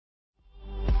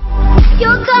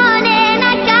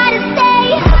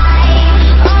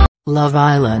Love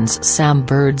Island's Sam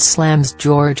Bird slams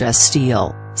Georgia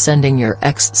Steele, sending your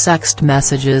ex sext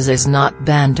messages is not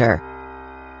banter.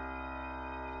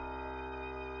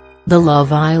 The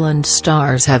Love Island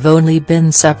stars have only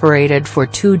been separated for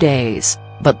 2 days,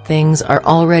 but things are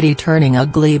already turning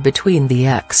ugly between the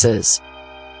exes.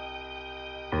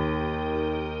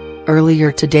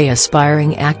 Earlier today,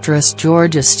 aspiring actress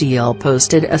Georgia Steele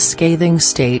posted a scathing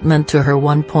statement to her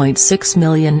 1.6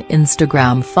 million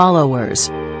Instagram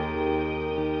followers.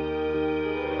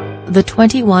 The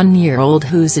 21-year-old,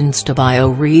 whose Insta bio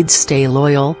reads "Stay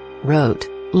loyal," wrote,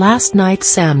 "Last night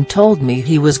Sam told me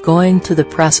he was going to the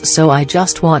press, so I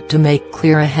just want to make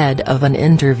clear ahead of an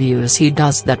interviews he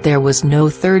does that there was no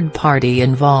third party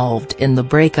involved in the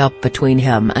breakup between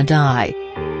him and I.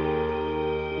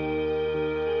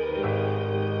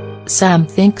 Sam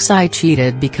thinks I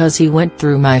cheated because he went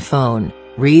through my phone,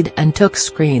 read and took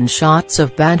screenshots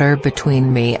of banter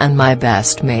between me and my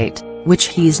best mate, which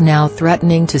he's now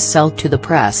threatening to sell to the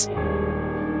press."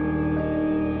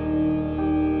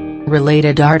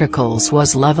 Related articles: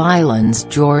 Was Love Island's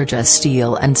Georgia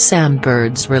Steele and Sam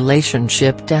Bird's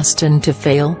relationship destined to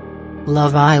fail?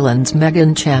 Love Island's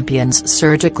Meghan champions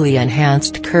surgically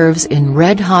enhanced curves in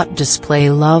red-hot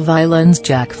display. Love Island's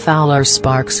Jack Fowler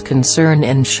sparks concern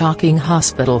in shocking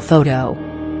hospital photo.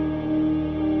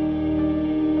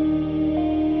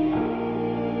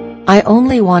 "I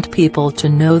only want people to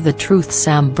know the truth,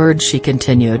 Sam Bird," she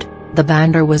continued. "The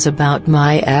banter was about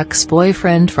my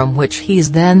ex-boyfriend, from which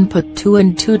he's then put 2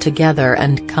 and 2 together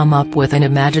and come up with an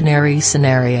imaginary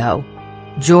scenario."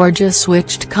 Georgia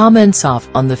switched comments off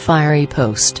on the fiery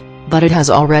post, but it has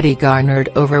already garnered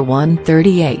over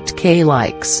 138k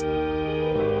likes.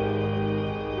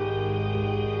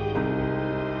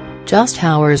 Just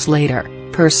hours later,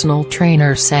 personal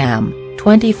trainer Sam,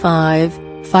 25,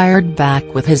 fired back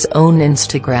with his own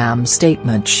Instagram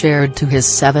statement shared to his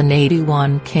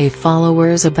 781k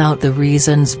followers about the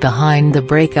reasons behind the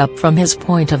breakup from his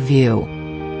point of view.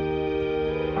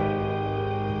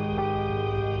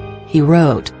 He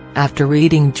wrote, "After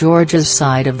reading Georgia's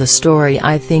side of the story,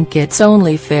 I think it's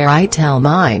only fair I tell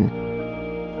mine.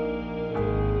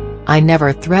 I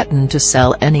never threatened to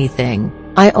sell anything.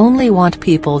 I only want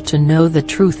people to know the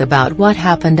truth about what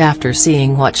happened after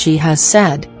seeing what she has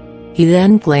said." He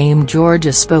then claimed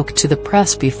Georgia spoke to the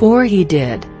press before he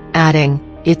did, adding,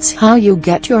 "It's how you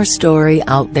get your story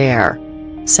out there."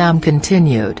 Sam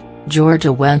continued,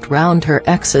 "Georgia went round her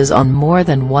exes on more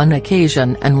than one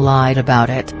occasion and lied about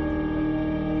it.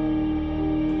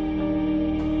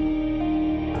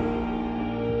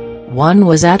 One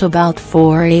was at about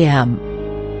 4 a.m.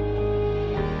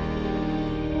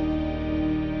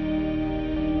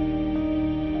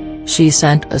 She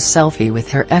sent a selfie with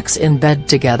her ex in bed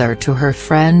together to her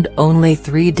friend only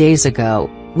 3 days ago,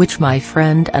 which my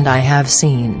friend and I have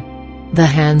seen." The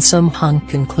handsome hunk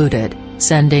concluded,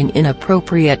 "Sending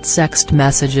inappropriate sext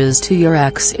messages to your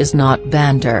ex is not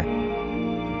banter.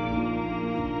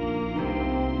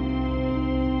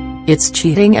 It's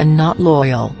cheating and not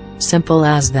loyal, simple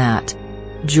as that."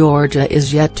 Georgia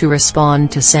is yet to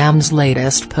respond to Sam's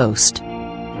latest post.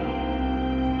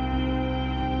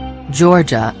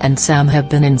 Georgia and Sam have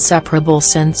been inseparable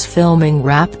since filming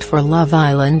Wrapped for Love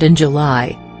Island in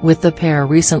July, with the pair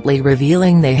recently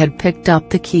revealing they had picked up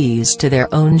the keys to their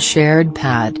own shared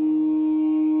pad.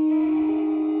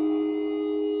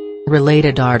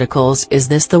 Related articles: Is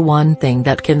this the one thing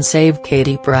that can save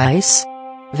Katie Price?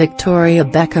 Victoria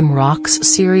Beckham rocks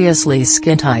seriously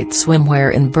skin-tight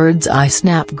swimwear in Bird's Eye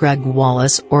snap. Greg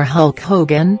Wallace or Hulk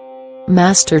Hogan?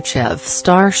 MasterChef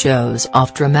star shows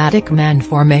off dramatic man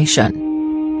formation.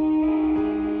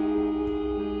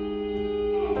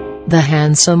 The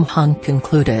handsome hunk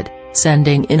concluded,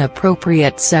 "Sending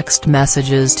inappropriate sext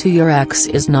messages to your ex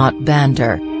is not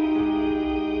banter.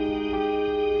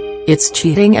 It's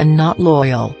cheating and not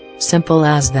loyal, simple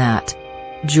as that."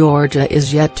 Georgia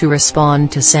is yet to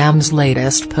respond to Sam's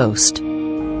latest post.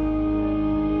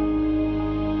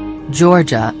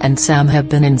 Georgia and Sam have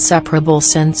been inseparable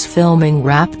since filming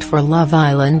Wrapped for Love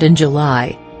Island in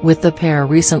July, with the pair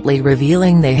recently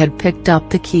revealing they had picked up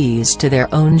the keys to their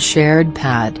own shared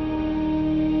pad.